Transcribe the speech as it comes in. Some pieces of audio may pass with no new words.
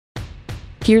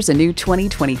Here's a new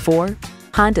 2024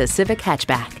 Honda Civic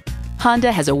Hatchback.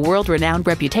 Honda has a world-renowned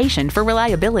reputation for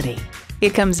reliability.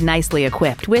 It comes nicely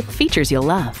equipped with features you'll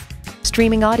love: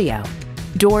 streaming audio,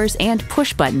 doors and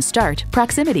push-button start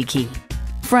proximity key,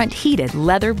 front heated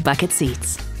leather bucket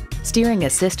seats, steering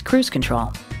assist cruise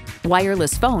control,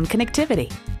 wireless phone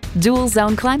connectivity, dual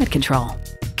zone climate control,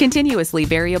 continuously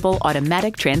variable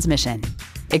automatic transmission,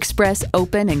 express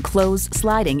open and close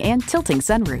sliding and tilting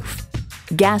sunroof,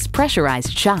 gas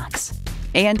pressurized shocks,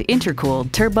 and intercooled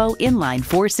turbo inline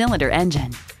 4-cylinder engine.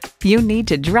 You need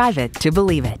to drive it to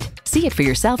believe it. See it for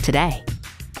yourself today.